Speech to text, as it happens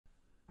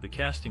The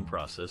casting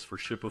process for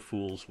Ship of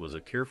Fools was a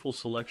careful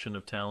selection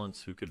of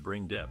talents who could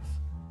bring depth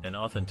and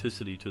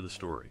authenticity to the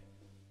story.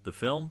 The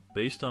film,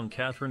 based on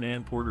Catherine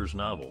Ann Porter's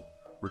novel,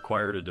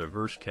 required a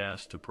diverse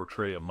cast to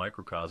portray a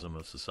microcosm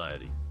of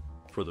society.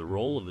 For the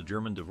role of the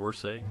German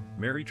divorcee,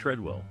 Mary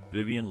Treadwell,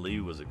 Vivien Leigh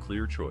was a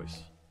clear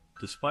choice.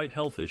 Despite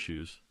health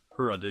issues,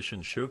 her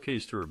audition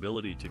showcased her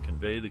ability to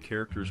convey the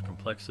character's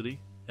complexity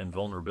and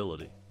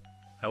vulnerability.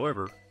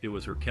 However, it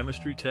was her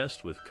chemistry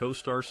test with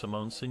co-star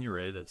Simone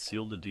Signoret that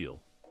sealed the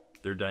deal.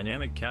 Their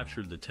dynamic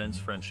captured the tense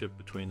friendship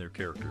between their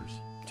characters,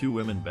 two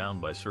women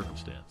bound by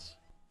circumstance.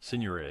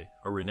 Signoret,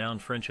 a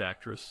renowned French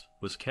actress,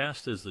 was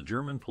cast as the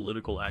German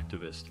political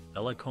activist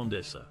La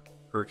Condesa.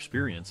 Her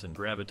experience and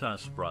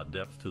gravitas brought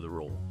depth to the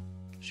role.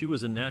 She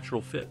was a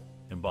natural fit,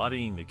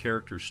 embodying the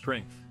character's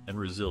strength and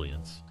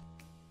resilience.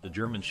 The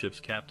German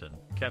ship's captain,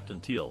 Captain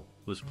Thiele,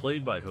 was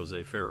played by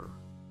José Ferrer.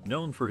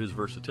 Known for his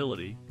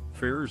versatility,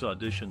 Ferrer's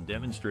audition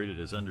demonstrated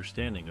his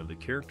understanding of the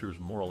character's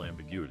moral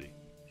ambiguity.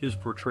 His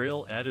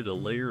portrayal added a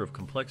layer of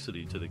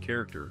complexity to the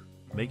character,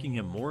 making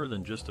him more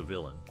than just a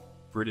villain.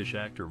 British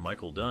actor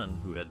Michael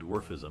Dunn, who had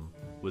dwarfism,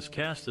 was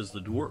cast as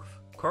the dwarf,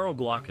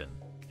 Glocken.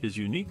 His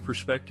unique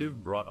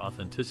perspective brought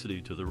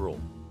authenticity to the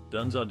role.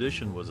 Dunn's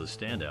audition was a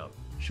standout,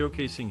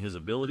 showcasing his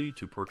ability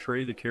to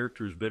portray the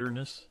character's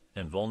bitterness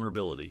and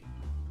vulnerability.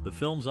 The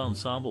film's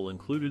ensemble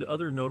included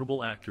other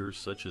notable actors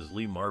such as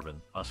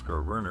Marvin,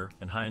 Oskar, Werner,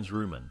 and Heinz.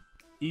 Rühmann.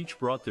 Each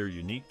brought their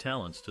unique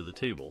talents to the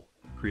table,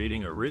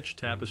 creating a rich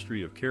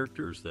tapestry of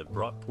characters that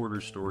brought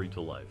Porter's story to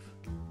life.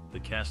 The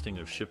casting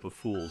of Ship of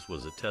Fools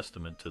was a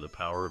testament to the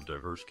power of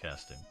diverse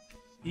casting.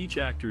 Each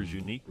actor's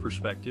unique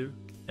perspective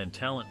and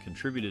talent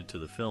contributed to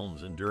the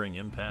film's enduring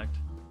impact,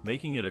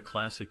 making it a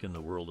classic in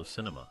the world of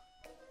cinema.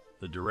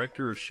 The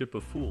director of Ship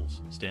of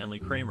Fools, Stanley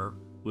Kramer,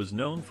 was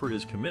known for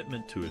his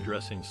commitment to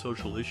addressing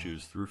social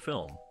issues through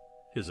film.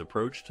 His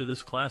approach to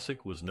this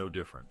classic was no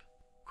different.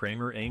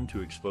 Kramer aimed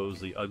to expose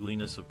the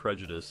ugliness of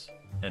prejudice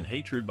and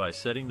hatred by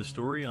setting the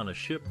story on a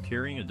ship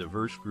carrying a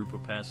diverse group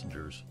of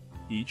passengers,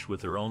 each with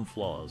their own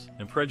flaws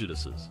and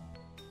prejudices.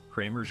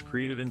 Kramer's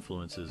creative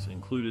influences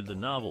included the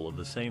novel of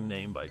the same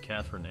name by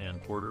Catherine Ann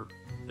Porter,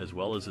 as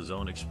well as his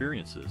own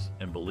experiences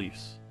and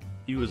beliefs.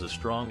 He was a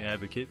strong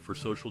advocate for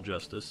social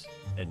justice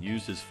and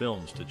used his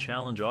films to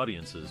challenge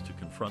audiences to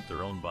confront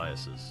their own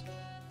biases.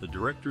 The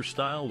director's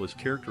style was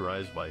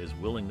characterized by his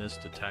willingness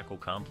to tackle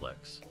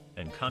complex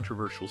and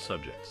controversial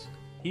subjects.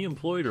 He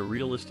employed a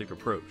realistic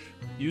approach,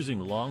 using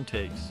long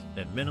takes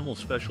and minimal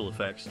special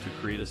effects to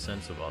create a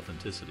sense of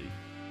authenticity.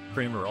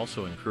 Kramer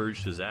also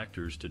encouraged his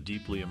actors to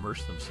deeply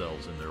immerse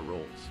themselves in their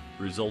roles,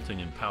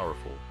 resulting in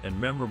powerful and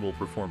memorable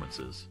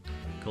performances.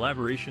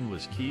 Collaboration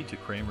was key to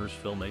Kramer's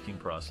filmmaking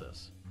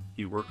process.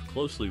 He worked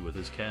closely with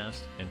his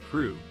cast and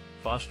crew,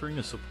 fostering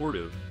a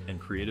supportive and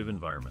creative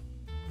environment.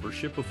 For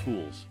Ship of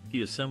Fools,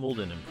 he assembled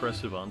an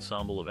impressive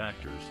ensemble of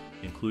actors,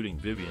 including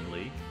Vivien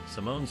Leigh,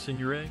 Simone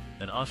Signoret,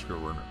 and Oskar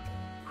Werner.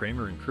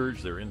 Kramer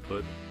encouraged their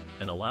input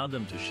and allowed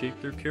them to shape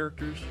their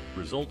characters,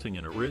 resulting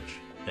in a rich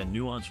and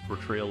nuanced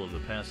portrayal of the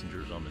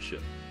passengers on the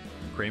ship.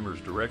 Kramer's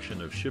direction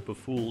of Ship of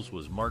Fools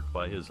was marked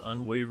by his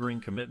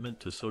unwavering commitment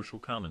to social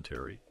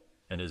commentary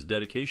and his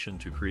dedication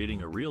to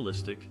creating a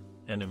realistic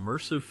and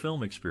immersive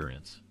film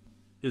experience.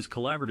 His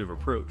collaborative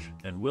approach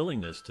and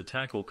willingness to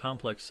tackle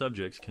complex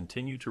subjects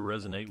continue to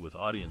resonate with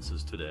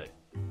audiences today.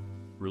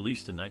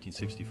 Released in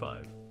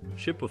 1965,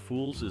 Ship of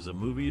Fools is a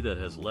movie that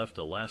has left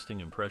a lasting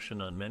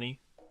impression on many.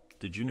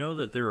 Did you know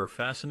that there are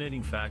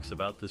fascinating facts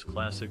about this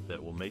classic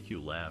that will make you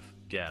laugh,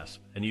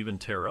 gasp, and even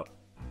tear up?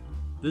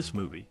 This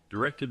movie,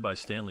 directed by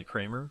Stanley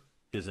Kramer,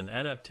 is an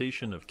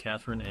adaptation of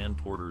Catherine Ann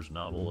Porter's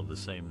novel of the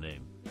same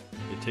name.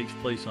 It takes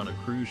place on a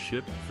cruise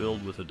ship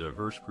filled with a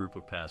diverse group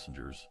of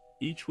passengers,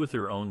 each with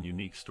their own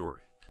unique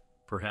story.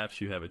 Perhaps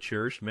you have a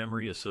cherished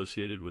memory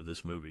associated with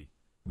this movie.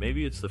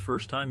 Maybe it's the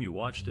first time you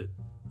watched it,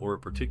 or a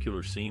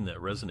particular scene that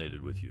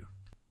resonated with you.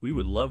 We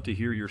would love to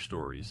hear your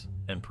stories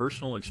and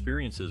personal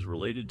experiences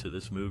related to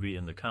this movie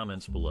in the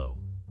comments below.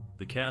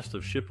 The cast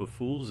of Ship of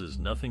Fools is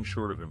nothing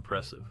short of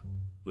impressive.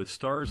 With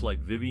stars like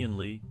Vivien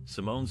Leigh,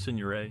 Simone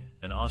Signoret,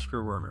 and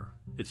Oskar Werner,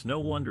 it's no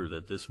wonder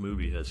that this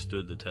movie has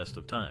stood the test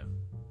of time.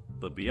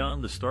 But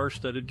beyond the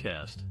star-studded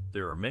cast,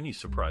 there are many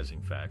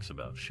surprising facts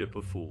about Ship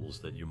of Fools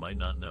that you might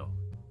not know.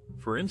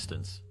 For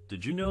instance,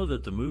 did you know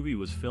that the movie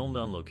was filmed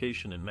on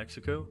location in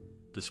Mexico,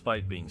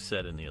 despite being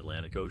set in the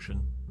Atlantic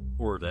Ocean?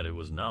 Or that it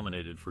was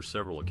nominated for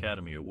several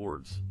Academy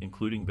Awards,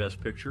 including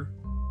Best Picture?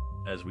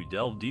 As we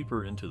delve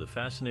deeper into the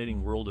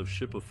fascinating world of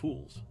Ship of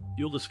Fools,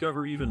 you'll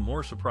discover even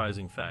more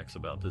surprising facts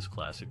about this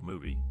classic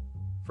movie.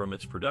 From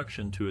its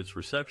production to its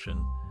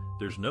reception,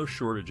 there's no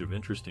shortage of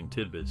interesting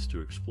tidbits to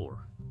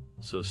explore.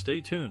 So stay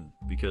tuned,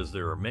 because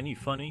there are many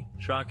funny,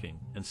 shocking,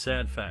 and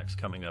sad facts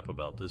coming up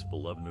about this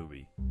beloved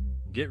movie.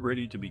 Get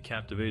ready to be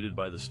captivated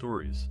by the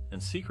stories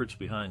and secrets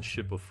behind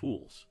Ship of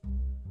Fools.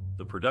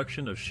 The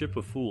production of Ship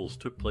of Fools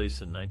took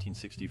place in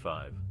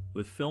 1965,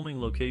 with filming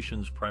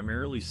locations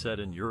primarily set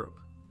in Europe.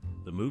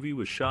 The movie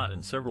was shot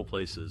in several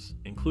places,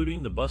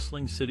 including the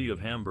bustling city of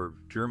Hamburg,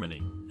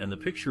 Germany, and the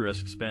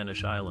picturesque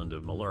Spanish island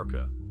of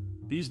Mallorca.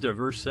 These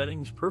diverse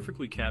settings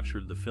perfectly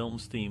captured the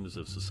film's themes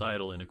of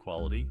societal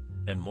inequality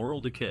and moral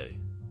decay.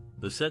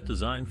 The set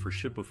design for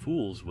Ship of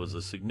Fools was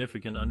a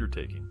significant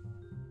undertaking.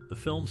 The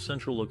film's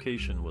central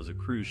location was a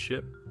cruise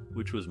ship,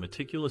 which was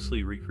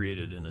meticulously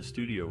recreated in a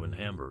studio in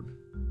Hamburg.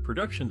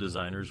 Production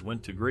designers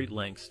went to great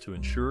lengths to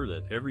ensure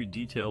that every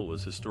detail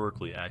was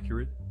historically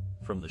accurate,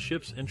 from the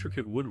ship's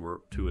intricate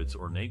woodwork to its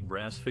ornate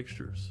brass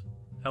fixtures.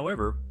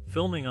 However,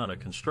 filming on a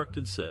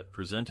constructed set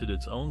presented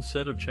its own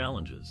set of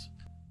challenges.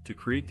 To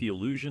create the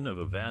illusion of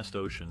a vast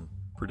ocean,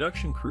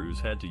 production crews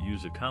had to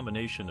use a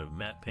combination of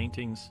matte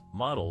paintings,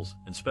 models,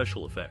 and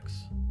special effects.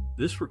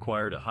 This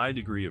required a high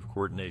degree of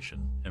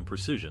coordination and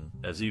precision,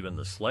 as even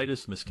the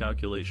slightest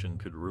miscalculation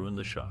could ruin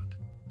the shot.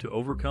 To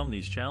overcome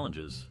these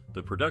challenges,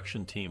 the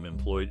production team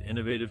employed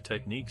innovative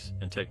techniques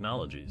and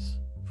technologies.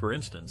 For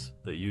instance,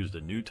 they used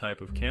a new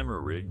type of camera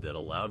rig that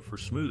allowed for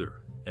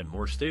smoother and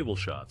more stable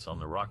shots on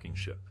the rocking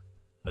ship.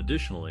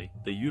 Additionally,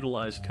 they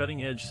utilized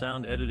cutting-edge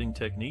sound editing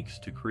techniques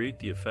to create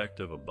the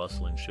effect of a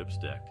bustling ship's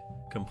deck,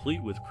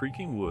 complete with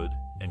creaking wood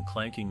and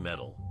clanking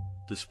metal.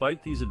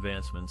 Despite these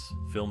advancements,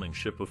 filming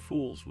Ship of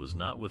Fools was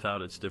not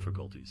without its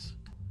difficulties.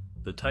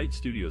 The tight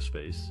studio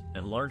space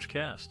and large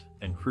cast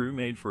and crew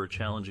made for a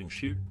challenging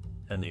shoot,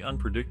 and the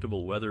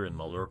unpredictable weather in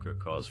Mallorca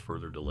caused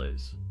further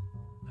delays.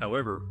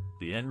 However,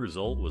 the end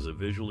result was a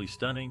visually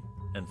stunning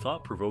and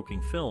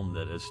thought-provoking film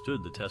that has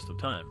stood the test of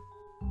time.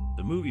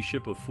 The movie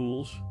Ship of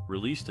Fools,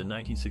 released in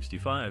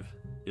 1965,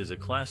 is a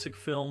classic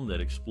film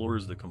that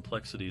explores the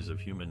complexities of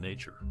human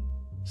nature.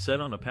 Set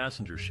on a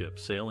passenger ship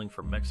sailing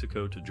from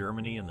Mexico to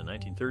Germany in the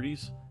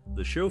 1930s,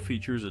 the show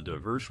features a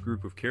diverse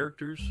group of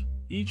characters,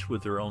 each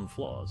with their own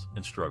flaws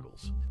and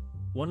struggles.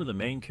 One of the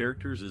main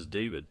characters is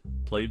David,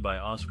 played by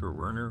Oskar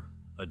Werner,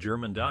 a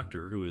German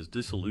doctor who is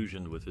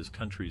disillusioned with his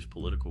country's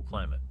political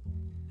climate.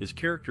 His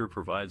character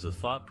provides a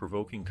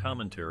thought-provoking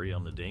commentary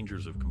on the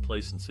dangers of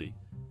complacency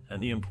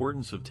and the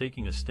importance of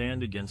taking a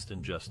stand against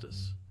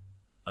injustice.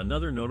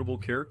 Another notable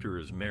character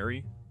is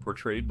Mary,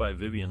 portrayed by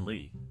Vivien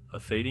Leigh, a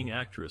fading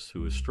actress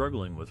who is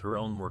struggling with her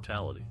own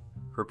mortality.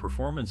 Her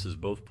performance is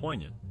both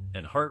poignant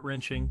and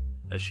heart-wrenching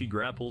as she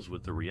grapples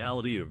with the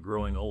reality of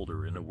growing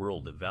older in a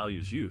world that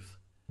values youth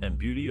and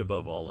beauty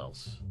above all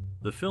else.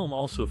 The film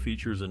also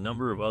features a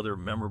number of other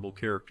memorable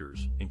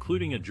characters,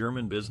 including a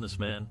German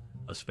businessman,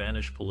 a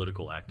Spanish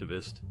political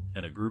activist,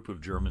 and a group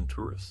of German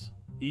tourists.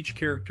 Each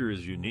character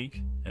is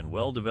unique and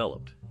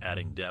well-developed,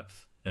 adding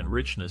depth and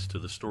richness to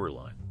the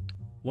storyline.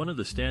 One of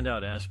the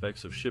standout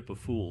aspects of Ship of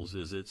Fools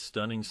is its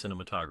stunning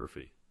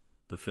cinematography.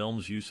 The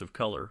film's use of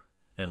color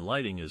and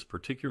lighting is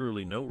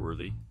particularly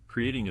noteworthy,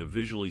 creating a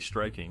visually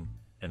striking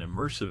and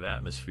immersive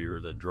atmosphere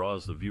that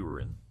draws the viewer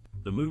in.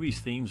 The movie's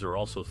themes are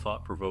also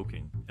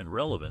thought-provoking and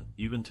relevant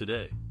even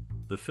today.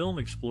 The film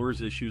explores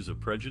issues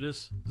of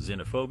prejudice,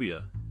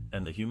 xenophobia,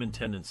 and the human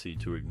tendency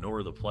to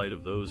ignore the plight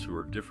of those who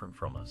are different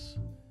from us.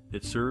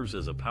 It serves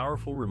as a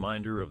powerful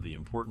reminder of the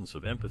importance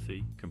of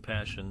empathy,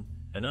 compassion,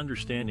 and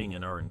understanding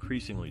in our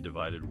increasingly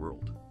divided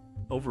world.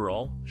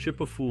 Overall, Ship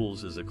of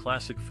Fools is a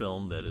classic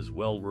film that is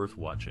well worth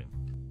watching.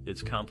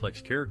 Its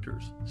complex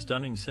characters,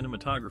 stunning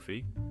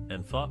cinematography,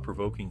 and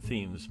thought-provoking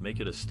themes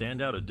make it a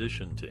standout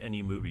addition to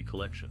any movie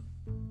collection.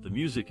 The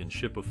music in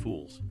Ship of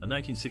Fools, a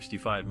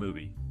 1965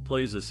 movie,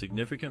 plays a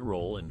significant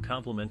role in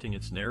complementing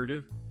its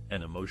narrative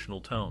and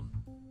emotional tone.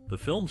 The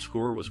film's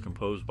score was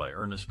composed by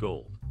Ernest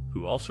Gold,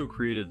 who also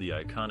created the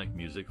iconic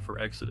music for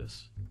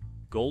Exodus.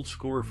 Gold's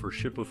score for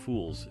Ship of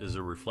Fools is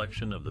a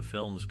reflection of the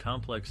film's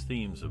complex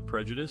themes of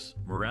prejudice,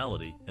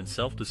 morality, and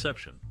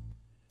self-deception.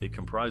 It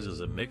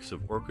comprises a mix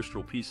of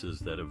orchestral pieces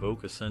that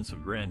evoke a sense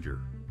of grandeur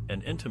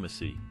and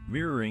intimacy,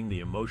 mirroring the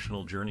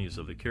emotional journeys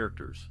of the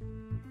characters.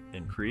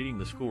 In creating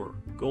the score,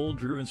 Gold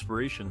drew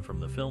inspiration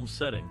from the film's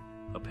setting,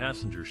 a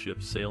passenger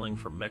ship sailing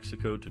from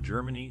Mexico to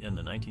Germany in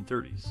the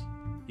 1930s.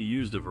 He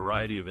used a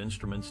variety of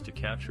instruments to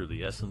capture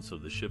the essence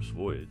of the ship's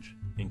voyage,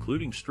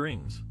 including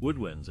strings,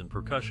 woodwinds, and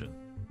percussion.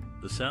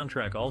 The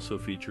soundtrack also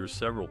features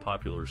several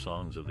popular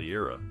songs of the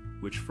era,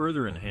 which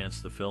further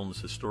enhance the film's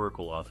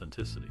historical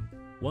authenticity.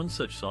 One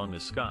such song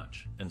is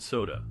Scotch and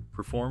Soda,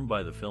 performed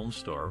by the film's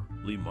star,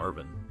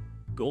 Marvin.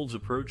 Gold's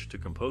approach to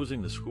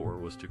composing the score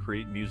was to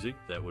create music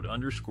that would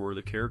underscore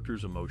the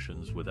characters'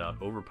 emotions without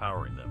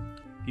overpowering them.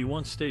 He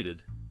once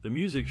stated, "The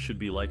music should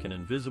be like an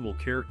invisible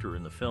character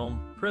in the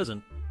film,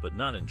 present but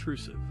not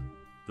intrusive."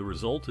 The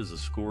result is a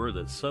score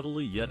that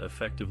subtly yet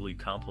effectively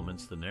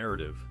complements the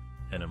narrative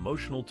and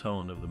emotional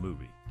tone of the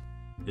movie.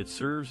 It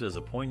serves as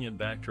a poignant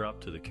backdrop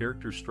to the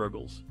characters'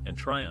 struggles and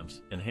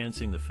triumphs,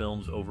 enhancing the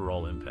film's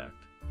overall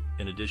impact.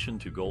 In addition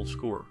to Gold's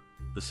score,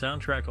 the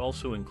soundtrack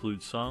also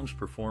includes songs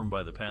performed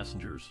by the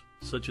passengers,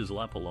 such as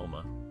La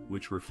Paloma,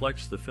 which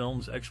reflects the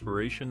film's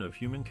exploration of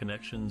human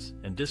connections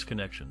and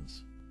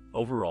disconnections.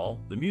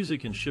 Overall, the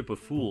music in Ship of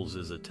Fools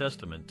is a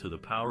testament to the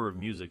power of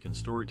music in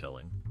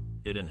storytelling.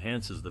 It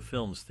enhances the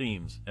film's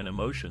themes and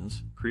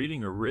emotions,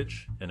 creating a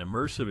rich and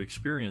immersive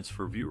experience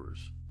for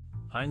viewers.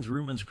 Heinz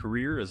Rühmann's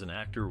career as an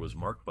actor was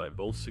marked by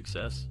both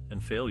success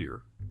and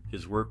failure.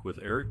 His work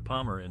with Erich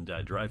Palmer in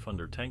Die Drei von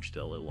der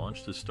Tankstelle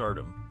launched his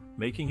stardom,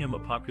 making him a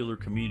popular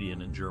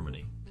comedian in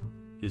Germany.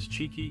 His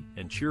cheeky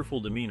and cheerful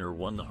demeanor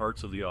won the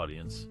hearts of the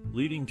audience,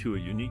 leading to a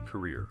unique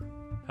career.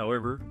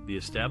 However, the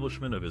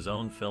establishment of his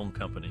own film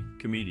company,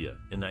 Comedia,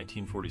 in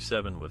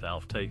 1947 with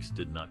Alf Kjellin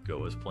did not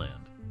go as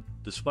planned.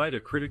 Despite a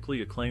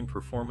critically acclaimed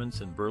performance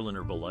in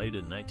Berliner Ballett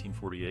in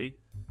 1948,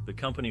 the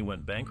company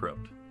went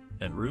bankrupt,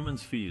 and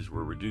Rühmann's fees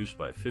were reduced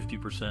by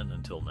 50%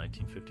 until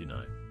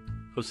 1959.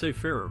 José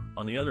Ferrer,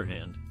 on the other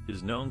hand,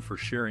 is known for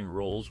sharing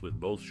roles with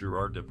both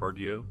Gérard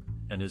Depardieu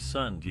and his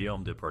son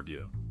Guillaume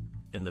Depardieu.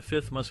 In The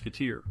Fifth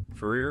Musketeer,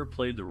 Ferrer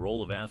played the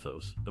role of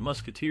Athos, the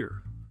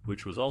Musketeer,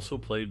 which was also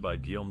played by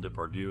Guillaume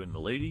Depardieu in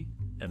Milady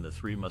and The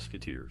Three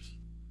Musketeers.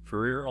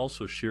 Ferrer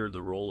also shared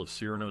the role of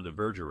Cyrano de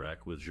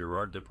Bergerac with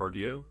Gérard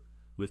Depardieu,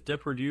 with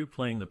Depardieu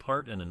playing the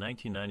part in a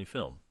 1990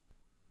 film.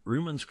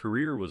 Rühmann's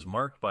career was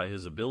marked by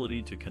his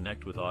ability to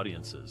connect with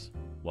audiences,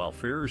 while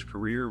Ferrer's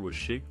career was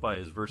shaped by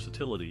his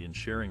versatility in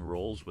sharing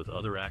roles with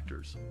other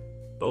actors.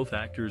 Both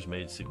actors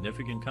made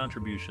significant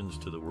contributions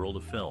to the world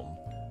of film,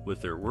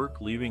 with their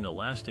work leaving a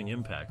lasting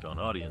impact on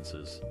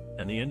audiences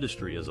and the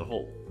industry as a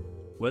whole.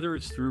 Whether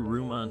it's through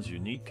Rühmann's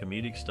unique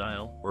comedic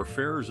style or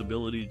Ferrer's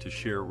ability to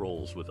share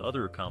roles with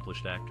other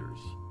accomplished actors,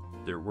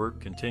 their work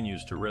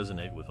continues to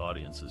resonate with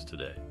audiences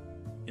today.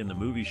 In the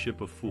movie Ship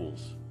of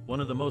Fools, one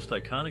of the most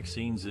iconic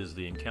scenes is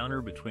the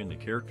encounter between the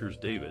characters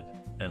David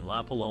and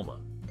La Paloma.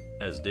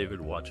 As David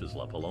watches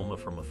La Paloma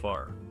from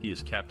afar, he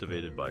is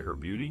captivated by her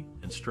beauty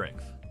and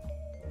strength.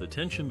 The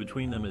tension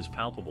between them is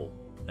palpable,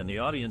 and the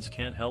audience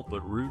can't help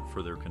but root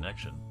for their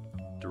connection.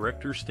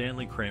 Director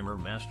Stanley Kramer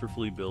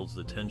masterfully builds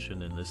the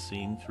tension in this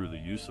scene through the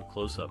use of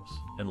close-ups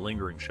and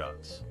lingering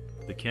shots.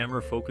 The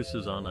camera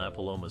focuses on La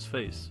Paloma's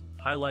face,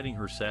 highlighting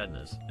her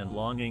sadness and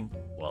longing,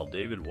 while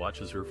David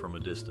watches her from a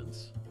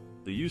distance.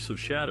 The use of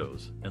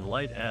shadows and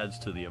light adds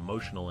to the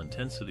emotional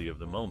intensity of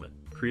the moment,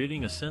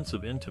 creating a sense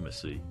of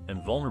intimacy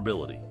and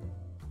vulnerability.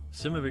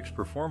 Simovik's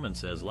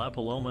performance as La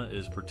Paloma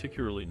is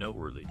particularly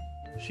noteworthy.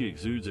 She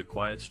exudes a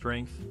quiet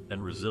strength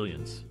and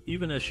resilience,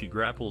 even as she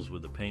grapples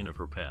with the pain of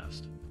her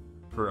past.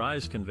 Her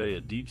eyes convey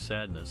a deep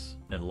sadness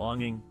and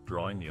longing,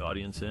 drawing the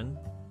audience in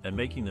and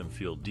making them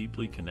feel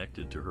deeply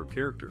connected to her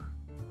character.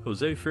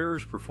 José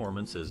Ferrer's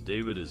performance as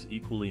David is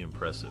equally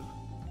impressive.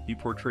 He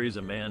portrays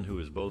a man who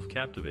is both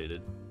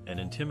captivated and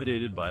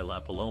intimidated by La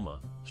Paloma,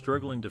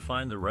 struggling to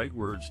find the right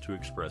words to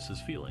express his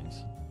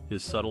feelings.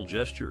 His subtle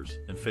gestures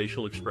and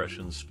facial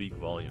expressions speak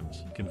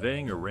volumes,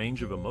 conveying a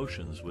range of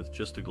emotions with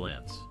just a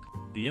glance.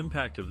 The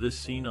impact of this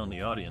scene on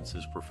the audience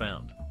is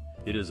profound.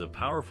 It is a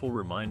powerful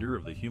reminder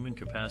of the human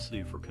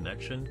capacity for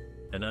connection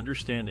and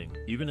understanding,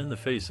 even in the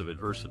face of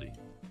adversity.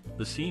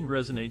 The scene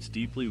resonates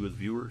deeply with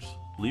viewers,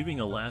 leaving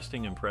a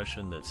lasting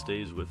impression that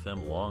stays with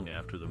them long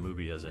after the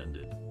movie has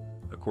ended.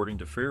 According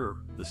to Ferrer,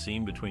 the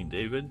scene between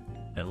David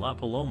and La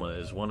Paloma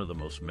is one of the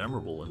most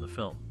memorable in the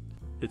film.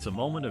 It's a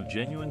moment of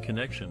genuine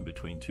connection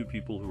between two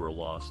people who are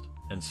lost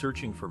and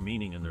searching for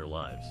meaning in their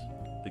lives.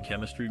 The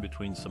chemistry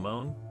between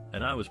Simone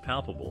and I was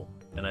palpable,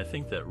 and I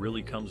think that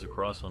really comes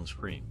across on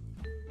screen.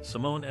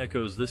 Simone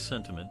echoes this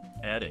sentiment,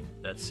 adding,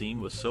 "That scene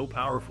was so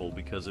powerful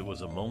because it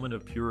was a moment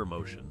of pure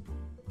emotion.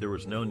 There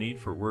was no need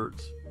for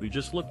words. We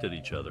just looked at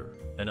each other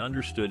and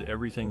understood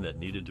everything that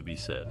needed to be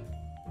said."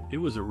 It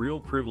was a real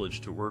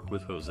privilege to work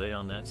with José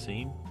on that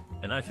scene,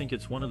 and I think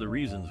it's one of the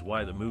reasons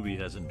why the movie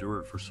has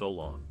endured for so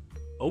long.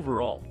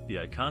 Overall, the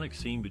iconic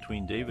scene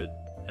between David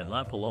and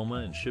La Paloma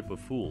in Ship of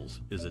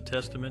Fools is a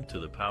testament to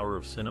the power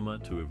of cinema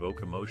to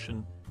evoke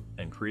emotion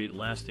and create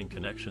lasting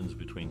connections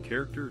between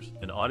characters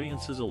and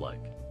audiences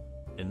alike.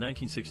 In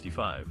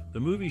 1965, the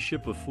movie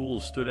Ship of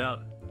Fools stood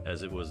out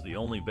as it was the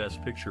only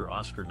Best Picture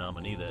Oscar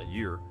nominee that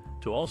year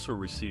to also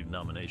receive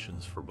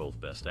nominations for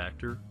both Best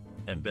Actor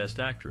and Best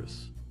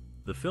Actress.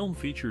 The film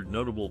featured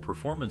notable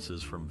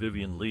performances from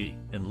Vivien Leigh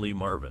and Leigh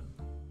Marvin.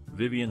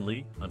 Vivien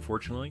Leigh,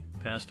 unfortunately,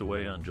 passed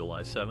away on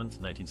July 7,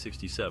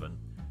 1967,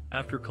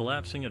 after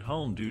collapsing at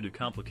home due to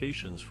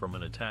complications from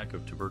an attack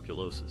of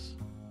tuberculosis.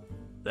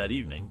 That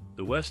evening,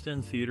 the West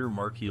End Theatre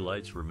marquee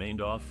lights remained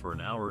off for an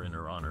hour in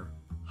her honor,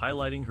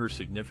 highlighting her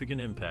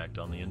significant impact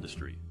on the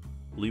industry.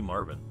 Leigh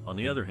Marvin, on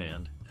the other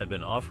hand, had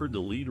been offered the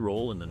lead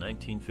role in the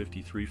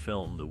 1953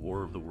 film The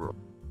War of the World.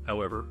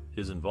 However,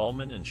 his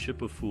involvement in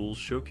Ship of Fools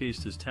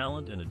showcased his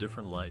talent in a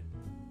different light,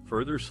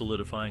 further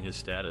solidifying his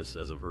status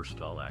as a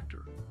versatile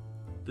actor.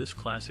 This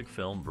classic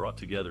film brought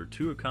together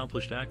two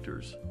accomplished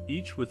actors,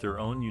 each with their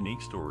own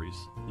unique stories,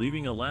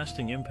 leaving a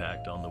lasting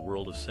impact on the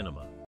world of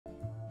cinema.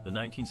 The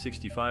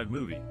 1965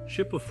 movie,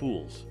 Ship of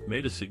Fools,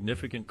 made a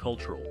significant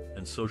cultural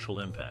and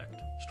social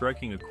impact,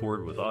 striking a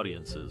chord with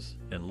audiences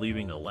and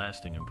leaving a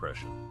lasting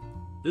impression.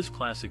 This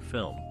classic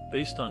film,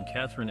 based on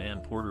Catherine Ann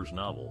Porter's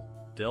novel,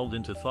 delved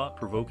into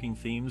thought-provoking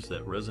themes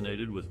that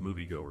resonated with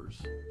moviegoers.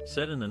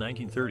 Set in the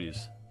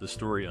 1930s, the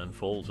story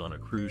unfolds on a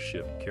cruise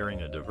ship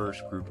carrying a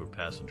diverse group of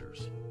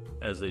passengers.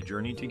 As they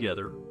journey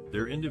together,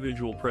 their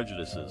individual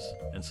prejudices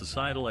and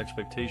societal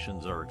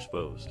expectations are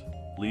exposed,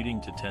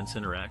 leading to tense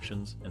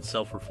interactions and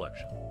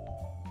self-reflection.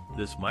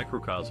 This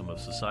microcosm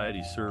of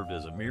society served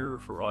as a mirror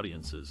for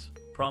audiences,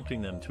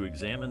 prompting them to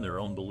examine their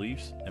own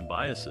beliefs and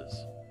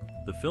biases.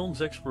 The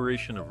film's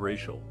exploration of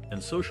racial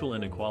and social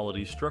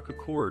inequality struck a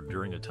chord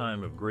during a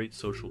time of great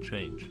social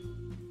change.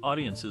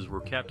 Audiences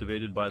were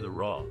captivated by the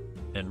raw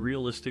and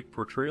realistic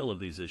portrayal of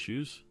these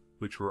issues,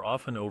 which were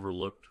often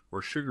overlooked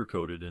or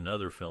sugar-coated in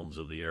other films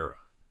of the era.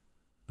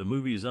 The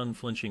movie's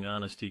unflinching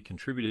honesty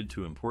contributed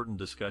to important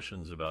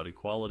discussions about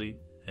equality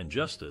and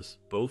justice,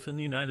 both in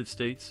the United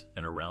States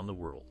and around the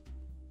world.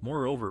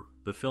 Moreover,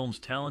 the film's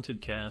talented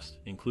cast,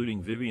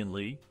 including Vivien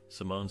Leigh,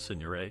 Simone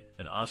Signoret,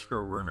 and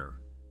Oskar Werner,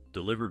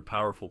 delivered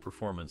powerful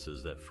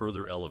performances that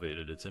further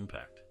elevated its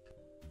impact.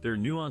 Their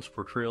nuanced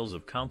portrayals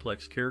of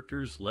complex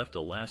characters left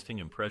a lasting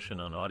impression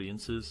on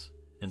audiences,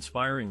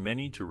 inspiring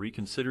many to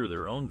reconsider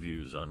their own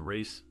views on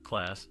race,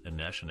 class, and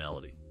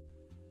nationality.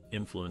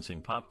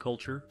 Influencing pop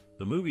culture,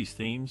 the movie's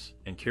themes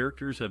and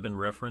characters have been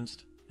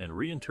referenced and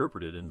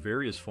reinterpreted in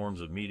various forms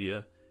of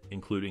media,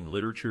 including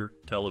literature,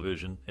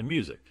 television, and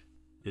music.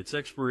 Its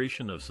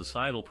exploration of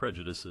societal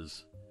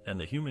prejudices and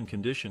the human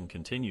condition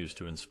continues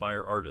to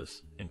inspire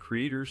artists and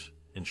creators,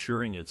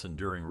 ensuring its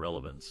enduring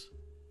relevance.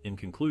 In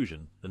conclusion,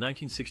 the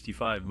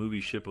 1965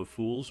 movie Ship of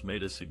Fools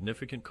made a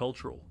significant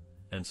cultural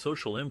and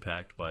social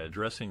impact by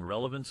addressing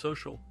relevant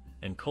social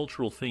and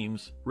cultural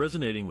themes,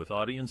 resonating with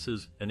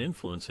audiences and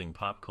influencing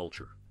pop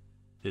culture.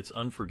 Its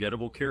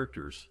unforgettable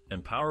characters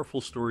and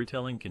powerful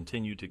storytelling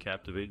continue to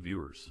captivate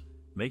viewers,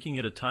 making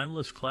it a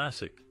timeless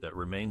classic that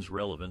remains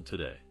relevant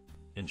today.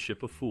 In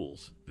Ship of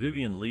Fools,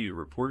 Vivien Leigh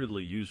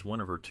reportedly used one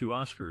of her 2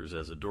 Oscars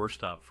as a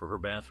doorstop for her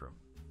bathroom.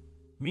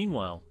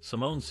 Meanwhile,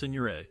 Simone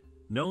Signoret,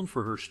 known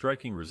for her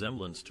striking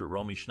resemblance to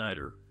Romy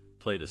Schneider,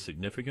 played a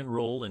significant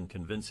role in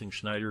convincing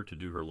Schneider to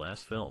do her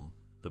last film,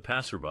 The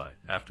Passerby,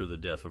 after the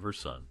death of her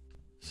son.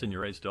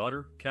 Signoret's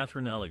daughter,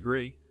 Catherine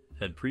Allegri,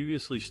 had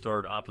previously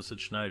starred opposite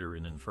Schneider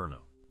in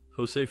Inferno.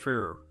 José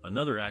Ferrer,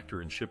 another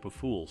actor in Ship of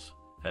Fools,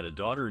 had a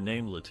daughter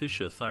named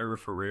Letitia Thyra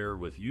Ferrer,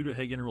 with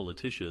General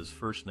Letitia's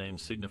first name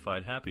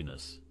signified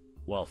happiness,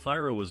 while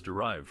Thyra was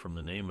derived from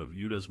the name of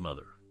Yuda's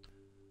mother.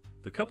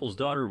 The couple's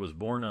daughter was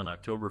born on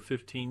October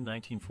 15,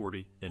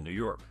 1940, in New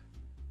York.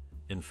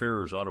 In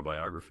Ferrer's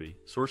autobiography,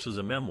 Sources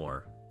a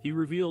Memoir, he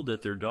revealed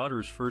that their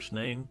daughter's first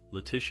name,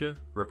 Letitia,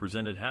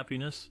 represented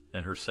happiness,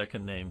 and her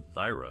second name,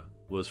 Thyra,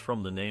 was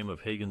from the name of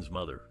Hagen's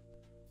mother.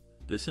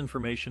 This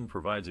information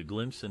provides a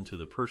glimpse into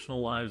the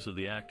personal lives of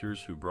the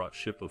actors who brought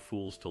Ship of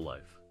Fools to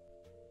life.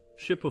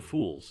 Ship of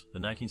Fools, the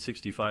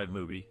 1965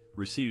 movie,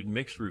 received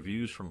mixed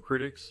reviews from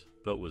critics,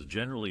 but was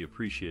generally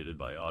appreciated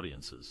by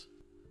audiences.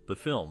 The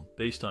film,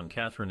 based on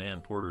Catherine Ann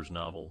Porter's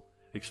novel,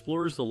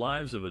 explores the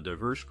lives of a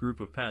diverse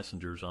group of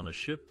passengers on a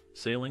ship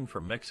sailing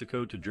from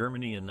Mexico to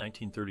Germany in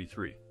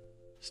 1933.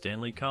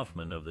 Stanley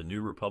Kaufman of the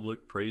New Republic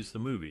praised the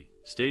movie,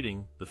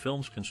 stating, "The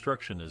film's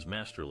construction is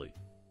masterly."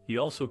 He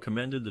also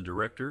commended the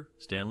director,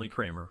 Stanley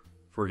Kramer,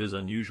 for his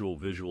unusual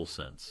visual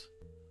sense.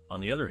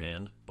 On the other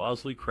hand,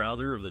 Bosley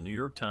Crowther of the New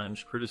York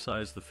Times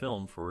criticized the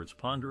film for its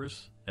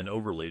ponderous and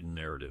overladen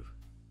narrative.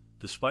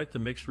 Despite the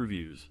mixed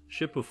reviews,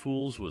 Ship of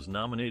Fools was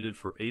nominated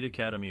for 8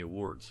 Academy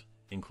Awards,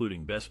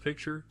 including Best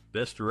Picture,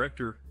 Best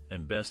Director,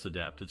 and Best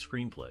Adapted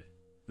Screenplay.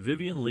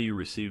 Vivien Leigh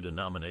received a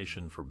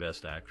nomination for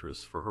Best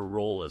Actress for her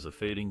role as a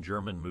fading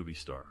German movie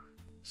star.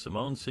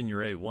 Simone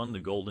Signoret won the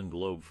Golden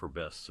Globe for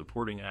Best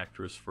Supporting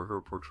Actress for her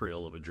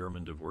portrayal of a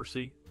German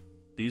divorcee.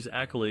 These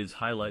accolades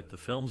highlight the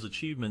film's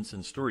achievements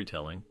in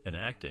storytelling and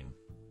acting.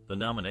 The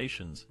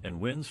nominations and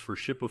wins for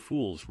Ship of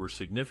Fools were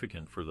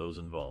significant for those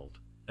involved,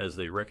 as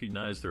they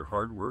recognized their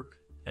hard work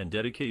and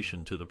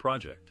dedication to the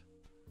project.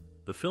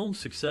 The film's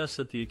success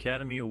at the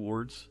Academy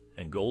Awards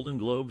and Golden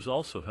Globes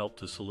also helped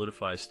to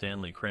solidify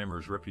Stanley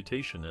Kramer's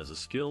reputation as a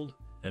skilled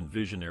and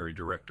visionary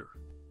director.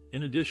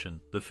 In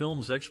addition, the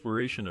film's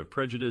exploration of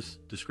prejudice,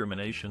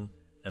 discrimination,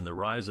 and the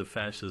rise of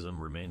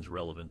fascism remains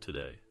relevant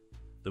today.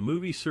 The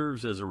movie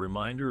serves as a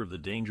reminder of the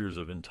dangers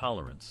of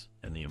intolerance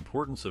and the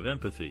importance of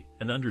empathy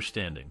and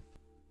understanding.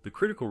 The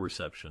critical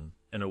reception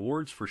and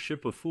awards for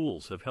Ship of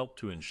Fools have helped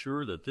to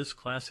ensure that this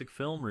classic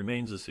film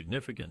remains a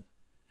significant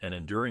and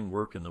enduring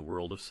work in the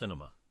world of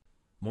cinema.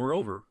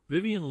 Moreover,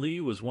 Vivien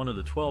Leigh was one of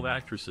the 12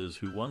 actresses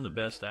who won the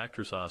Best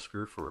Actress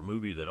Oscar for a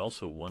movie that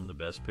also won the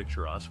Best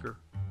Picture Oscar.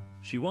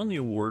 She won the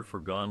award for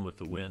Gone with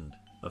the Wind,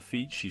 a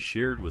feat she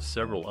shared with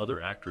several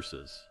other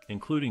actresses,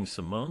 including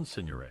Simone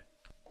Signoret.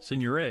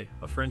 Signoret,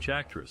 a French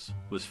actress,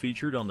 was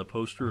featured on the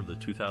poster of the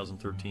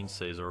 2013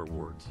 César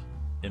Awards.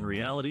 In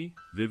reality,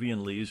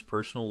 Vivien Leigh's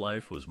personal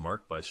life was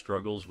marked by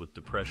struggles with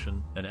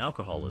depression and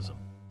alcoholism.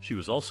 She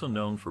was also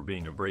known for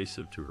being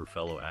abrasive to her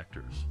fellow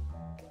actors.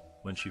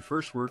 When she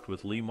first worked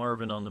with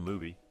Marvin on the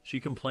movie, she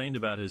complained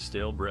about his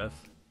stale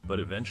breath, but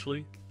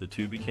eventually, the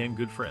two became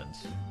good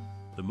friends.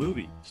 The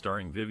movie,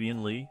 starring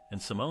Vivien Leigh and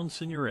Simone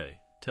Signoret,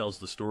 tells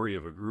the story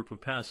of a group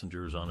of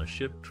passengers on a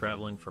ship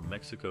traveling from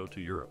Mexico to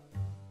Europe.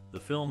 The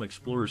film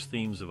explores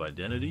themes of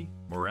identity,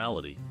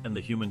 morality, and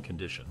the human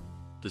condition.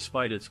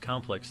 Despite its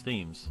complex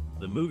themes,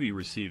 the movie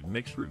received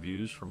mixed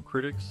reviews from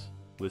critics,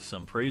 with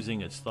some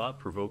praising its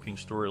thought-provoking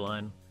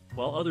storyline,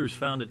 while others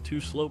found it too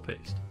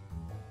slow-paced.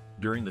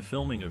 During the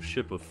filming of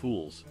Ship of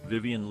Fools,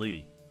 Vivien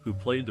Leigh, who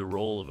played the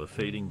role of a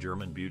fading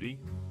German beauty,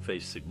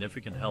 faced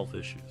significant health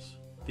issues.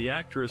 The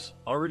actress,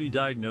 already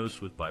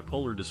diagnosed with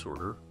bipolar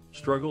disorder,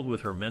 struggled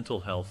with her mental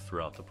health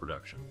throughout the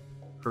production.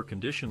 Her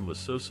condition was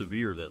so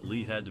severe that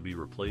Leigh had to be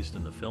replaced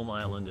in the film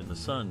Island in the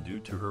Sun due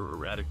to her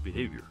erratic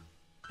behavior.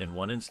 In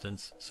one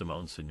instance,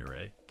 Simone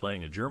Signoret,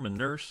 playing a German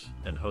nurse,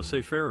 and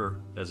José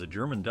Ferrer, as a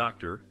German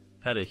doctor,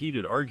 had a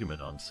heated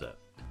argument on set.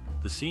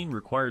 The scene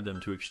required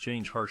them to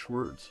exchange harsh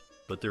words,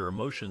 but their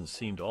emotions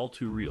seemed all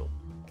too real.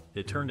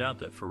 It turned out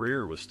that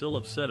Ferrer was still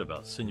upset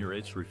about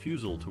Signoret's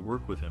refusal to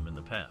work with him in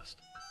the past.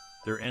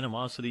 Their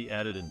animosity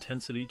added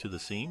intensity to the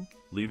scene,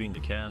 leaving the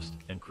cast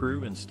and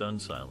crew in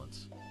stunned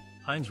silence.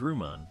 Heinz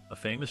Rühmann, a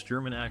famous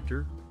German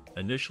actor,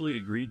 initially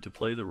agreed to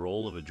play the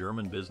role of a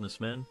German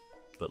businessman,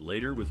 but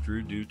later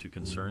withdrew due to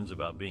concerns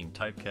about being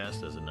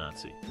typecast as a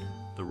Nazi.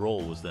 The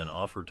role was then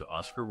offered to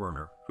Oskar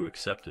Werner, who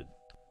accepted.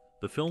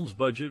 The film's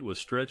budget was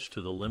stretched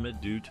to the limit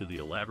due to the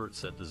elaborate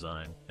set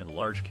design and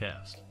large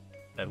cast.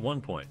 At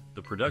one point,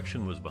 the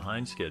production was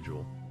behind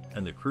schedule,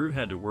 and the crew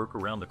had to work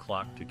around the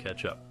clock to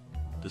catch up.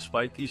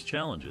 Despite these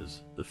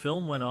challenges, the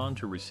film went on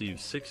to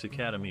receive 6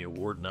 Academy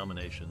Award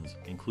nominations,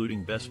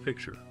 including Best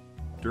Picture.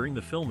 During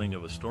the filming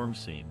of a storm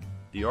scene,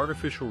 the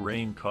artificial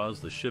rain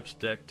caused the ship's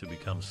deck to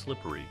become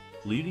slippery,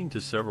 leading to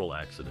several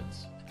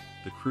accidents.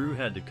 The crew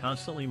had to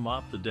constantly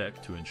mop the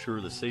deck to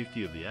ensure the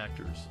safety of the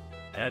actors,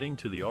 adding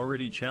to the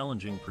already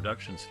challenging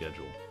production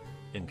schedule.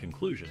 In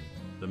conclusion,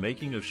 the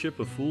making of Ship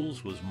of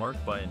Fools was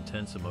marked by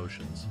intense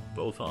emotions,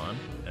 both on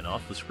and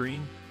off the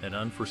screen, and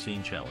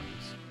unforeseen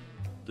challenges.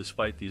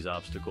 Despite these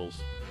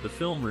obstacles, the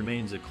film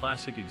remains a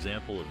classic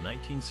example of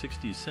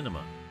 1960s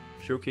cinema,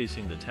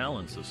 showcasing the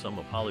talents of some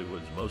of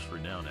Hollywood's most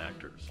renowned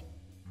actors.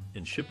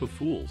 In Ship of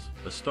Fools,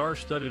 a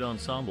star-studded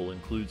ensemble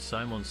includes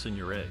Simone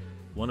Signoret,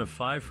 one of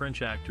 5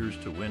 French actors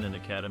to win an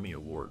Academy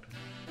Award.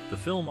 The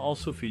film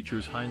also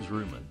features Heinz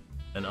Rühmann,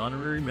 an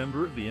honorary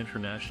member of the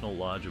International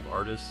Lodge of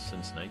Artists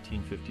since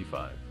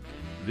 1955.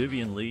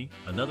 Vivien Leigh,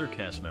 another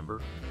cast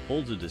member,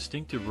 holds a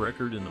distinctive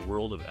record in the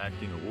world of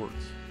acting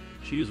awards.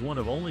 She is one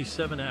of only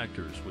 7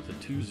 actors with a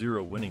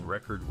 2-0 winning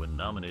record when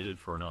nominated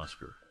for an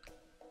Oscar.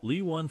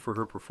 Leigh won for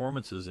her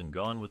performances in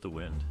Gone with the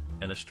Wind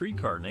and A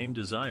Streetcar Named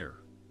Desire.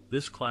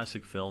 This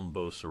classic film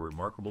boasts a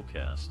remarkable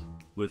cast,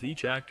 with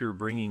each actor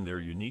bringing their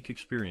unique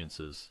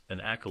experiences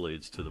and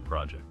accolades to the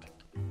project.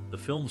 The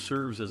film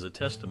serves as a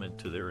testament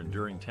to their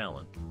enduring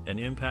talent and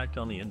impact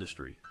on the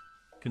industry.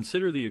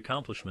 Consider the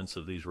accomplishments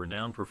of these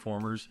renowned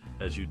performers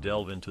as you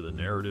delve into the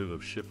narrative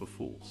of Ship of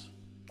Fools.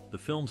 The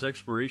film's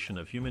exploration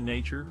of human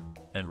nature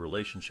and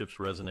relationships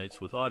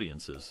resonates with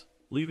audiences,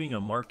 leaving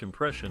a marked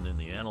impression in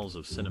the annals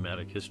of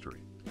cinematic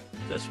history.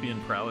 Thespian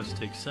prowess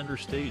takes center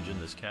stage in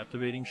this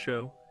captivating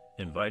show,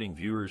 inviting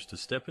viewers to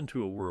step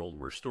into a world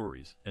where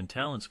stories and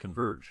talents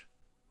converge.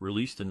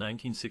 Released in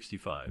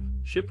 1965,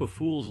 Ship of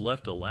Fools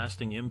left a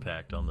lasting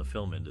impact on the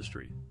film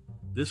industry.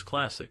 This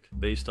classic,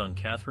 based on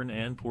Catherine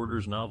Ann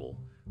Porter's novel,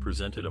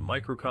 presented a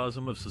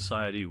microcosm of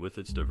society with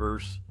its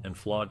diverse and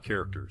flawed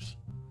characters.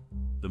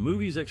 The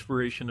movie's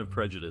exploration of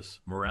prejudice,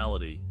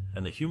 morality,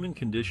 and the human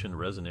condition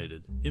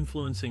resonated,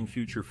 influencing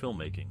future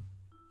filmmaking.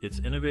 Its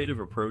innovative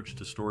approach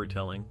to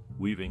storytelling,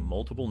 weaving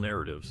multiple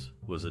narratives,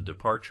 was a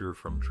departure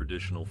from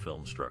traditional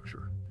film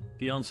structure.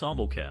 The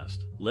ensemble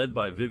cast, led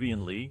by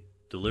Vivien Leigh,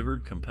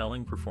 delivered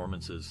compelling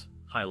performances,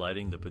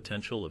 highlighting the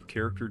potential of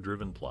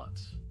character-driven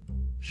plots.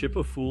 Ship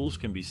of Fools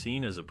can be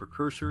seen as a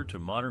precursor to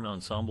modern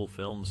ensemble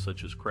films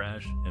such as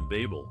Crash and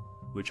Babel,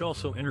 which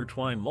also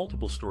intertwine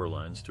multiple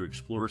storylines to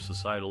explore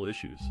societal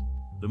issues.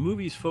 The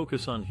movie's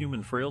focus on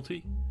human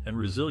frailty and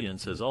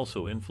resilience has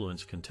also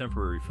influenced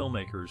contemporary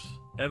filmmakers,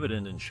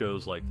 evident in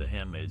shows like The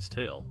Handmaid's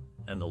Tale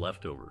and The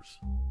Leftovers.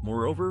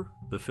 Moreover,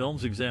 the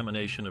film's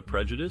examination of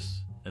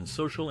prejudice and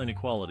social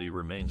inequality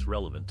remains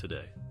relevant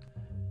today.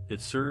 It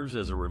serves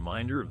as a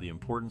reminder of the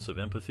importance of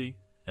empathy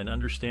and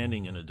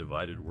understanding in a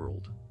divided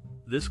world.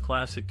 This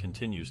classic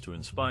continues to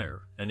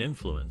inspire and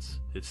influence,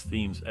 its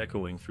themes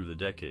echoing through the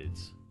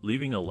decades,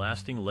 leaving a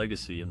lasting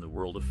legacy in the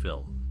world of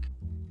film.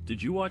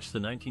 Did you watch the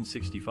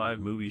 1965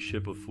 movie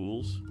Ship of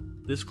Fools?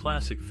 This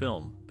classic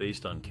film,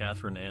 based on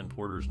Catherine Ann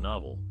Porter's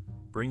novel,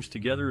 brings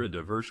together a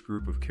diverse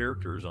group of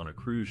characters on a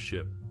cruise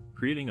ship,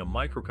 creating a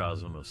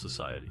microcosm of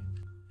society.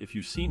 If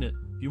you've seen it,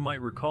 you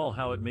might recall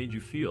how it made you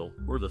feel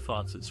or the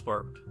thoughts it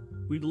sparked.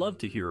 We'd love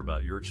to hear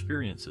about your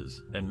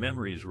experiences and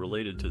memories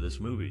related to this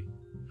movie.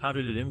 How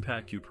did it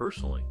impact you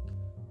personally?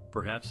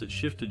 Perhaps it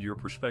shifted your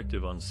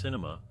perspective on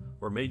cinema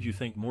or made you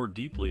think more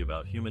deeply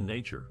about human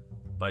nature.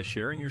 By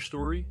sharing your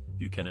story,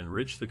 you can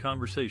enrich the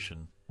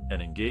conversation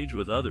and engage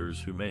with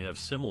others who may have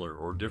similar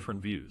or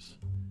different views.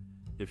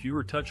 If you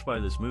were touched by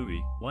this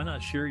movie, why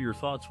not share your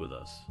thoughts with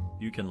us?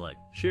 You can like,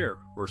 share,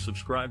 or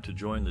subscribe to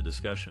join the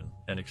discussion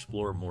and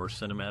explore more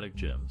cinematic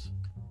gems.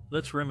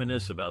 Let's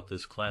reminisce about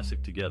this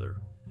classic together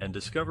and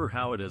discover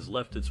how it has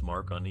left its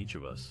mark on each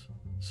of us.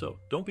 So,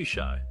 don't be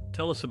shy.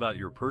 Tell us about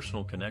your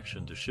personal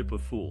connection to Ship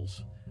of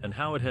Fools and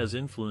how it has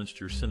influenced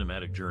your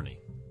cinematic journey.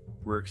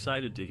 We're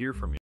excited to hear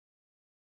from you.